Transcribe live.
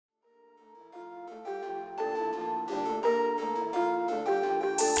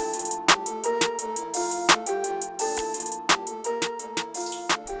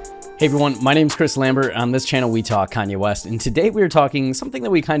Hey everyone, my name's Chris Lambert. On this channel, we talk Kanye West, and today we are talking something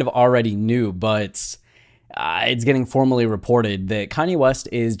that we kind of already knew, but it's getting formally reported that Kanye West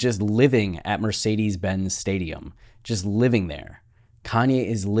is just living at Mercedes Benz Stadium. Just living there. Kanye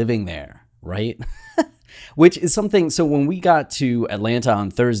is living there, right? Which is something, so when we got to Atlanta on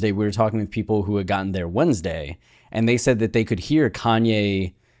Thursday, we were talking with people who had gotten there Wednesday, and they said that they could hear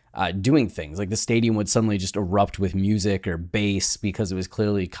Kanye doing things. Like the stadium would suddenly just erupt with music or bass because it was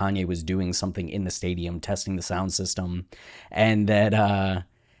clearly Kanye was doing something in the stadium, testing the sound system. And that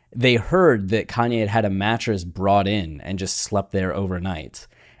they heard that Kanye had had a mattress brought in and just slept there overnight.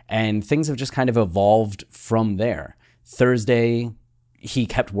 And things have just kind of evolved from there. Thursday, he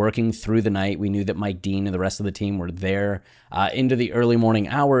kept working through the night. We knew that Mike Dean and the rest of the team were there into the early morning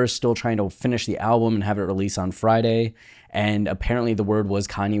hours, still trying to finish the album and have it released on Friday. And apparently the word was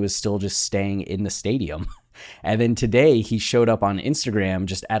Kanye was still just staying in the stadium. And then today he showed up on Instagram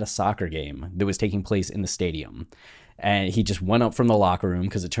just at a soccer game that was taking place in the stadium. And he just went up from the locker room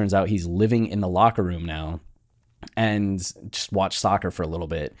because it turns out he's living in the locker room now, and just watched soccer for a little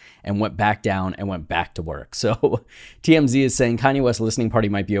bit and went back down and went back to work. So TMZ is saying Kanye West's listening party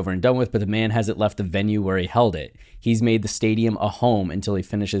might be over and done with, but the man hasn't left the venue where he held it. He's made the stadium a home until he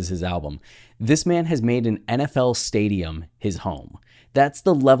finishes his album. This man has made an NFL stadium his home. That's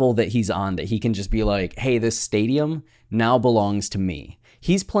the level that he's on, that he can just be like, hey, this stadium now belongs to me.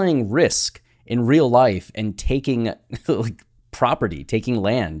 He's playing Risk in real life and taking like property, taking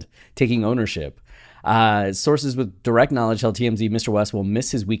land, taking ownership. Sources with direct knowledge tell TMZ Mr. West will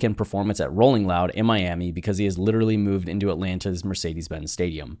miss his weekend performance at Rolling Loud in Miami because he has literally moved into Atlanta's Mercedes Benz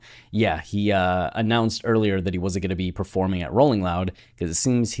Stadium. Yeah, he announced earlier that he wasn't going to be performing at Rolling Loud because it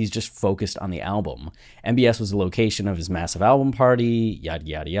seems he's just focused on the album. MBS was the location of his massive album party, yada,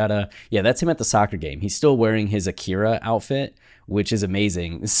 yada, yada. Yeah, that's him at the soccer game. He's still wearing his Akira outfit, which is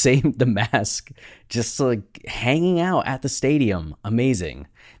amazing. Same, the mask, just like hanging out at the stadium. Amazing.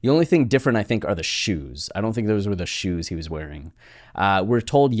 The only thing different, I think, are the shoes. I don't think those were the shoes he was wearing. We're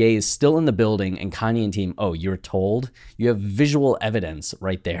told Ye is still in the building, and Kanye and team, oh, you're told? You have visual evidence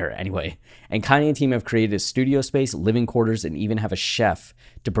right there. Anyway, and Kanye and team have created a studio space, living quarters, and even have a chef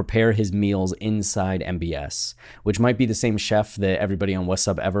to prepare his meals inside MBS, which might be the same chef that everybody on West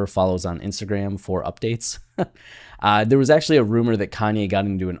Sub Ever follows on Instagram for updates. There was actually a rumor that Kanye got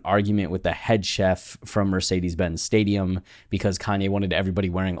into an argument with the head chef from Mercedes Benz Stadium because Kanye wanted everybody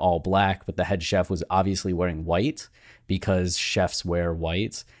wearing all black, but the head chef was obviously wearing white because chefs wear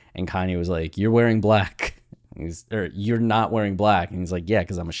white. And Kanye was like, you're wearing black. Or you're not wearing black. And he's like, yeah,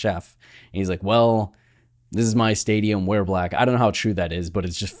 because I'm a chef. And he's like, well, this is my stadium, wear black. I don't know how true that is, but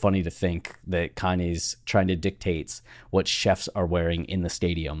it's just funny to think that Kanye's trying to dictate what chefs are wearing in the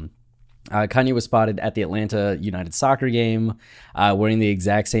stadium. Kanye was spotted at the Atlanta United soccer game wearing the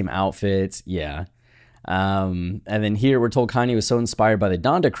exact same outfit. Yeah. And then here we're told Kanye was so inspired by the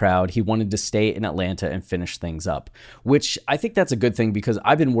Donda crowd, he wanted to stay in Atlanta and finish things up, which I think that's a good thing because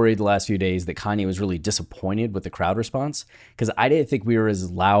I've been worried the last few days that Kanye was really disappointed with the crowd response because I didn't think we were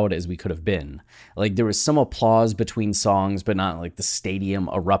as loud as we could have been. Like there was some applause between songs, but not like the stadium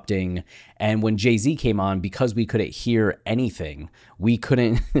erupting. And when Jay-Z came on, because we couldn't hear anything, we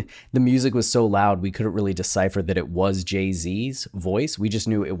couldn't, the music was so loud, we couldn't really decipher that it was Jay-Z's voice. We just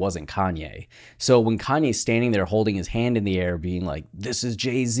knew it wasn't Kanye. So when Kanye's standing there holding his hand in the air being like, this is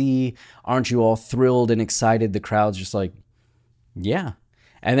Jay-Z, aren't you all thrilled and excited? The crowd's just like, yeah.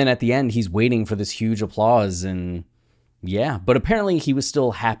 And then at the end, he's waiting for this huge applause and yeah, but apparently he was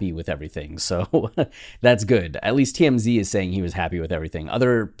still happy with everything. So that's good. At least TMZ is saying he was happy with everything.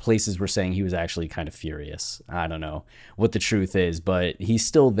 Other places were saying he was actually kind of furious. I don't know what the truth is, but he's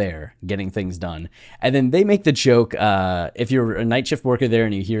still there getting things done. And then they make the joke, if you're a night shift worker there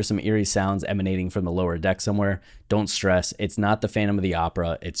and you hear some eerie sounds emanating from the lower deck somewhere, don't stress. It's not the Phantom of the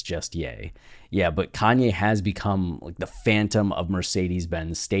Opera. It's just Ye. Yeah, but Kanye has become like the Phantom of Mercedes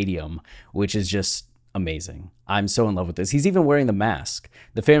Benz Stadium, which is just amazing. I'm so in love with this. He's even wearing the mask.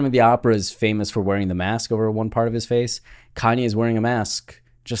 The Phantom of the Opera is famous for wearing the mask over one part of his face. Kanye is wearing a mask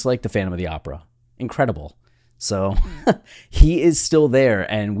just like the Phantom of the Opera. Incredible. So he is still there,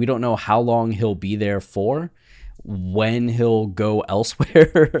 and we don't know how long he'll be there for, when he'll go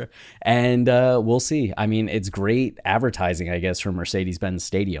elsewhere, and we'll see. I mean, it's great advertising, I guess, for Mercedes-Benz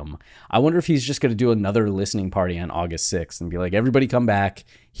Stadium. I wonder if he's just going to do another listening party on August 6th and be like, everybody come back,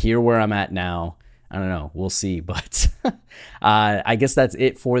 here where I'm at now. I don't know. We'll see. But I guess that's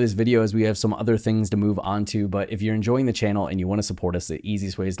it for this video, as we have some other things to move on to. But if you're enjoying the channel and you want to support us, the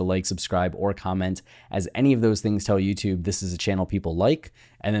easiest way is to like, subscribe, or comment, as any of those things tell YouTube this is a channel people like,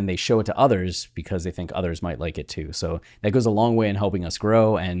 and then they show it to others because they think others might like it too. So that goes a long way in helping us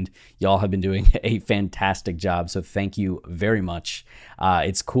grow, and y'all have been doing a fantastic job. So thank you very much.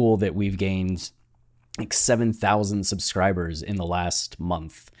 It's cool that we've gained like 7,000 subscribers in the last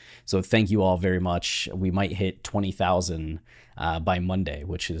month. So thank you all very much. We might hit 20,000 by Monday,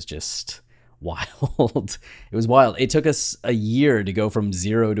 which is just wild. It was wild. It took us a year to go from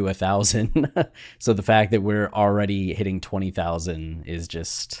 0 to 1,000. So the fact that we're already hitting 20,000 is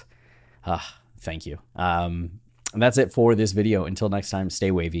just, thank you. And that's it for this video. Until next time,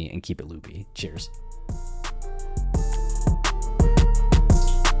 stay wavy and keep it loopy. Cheers.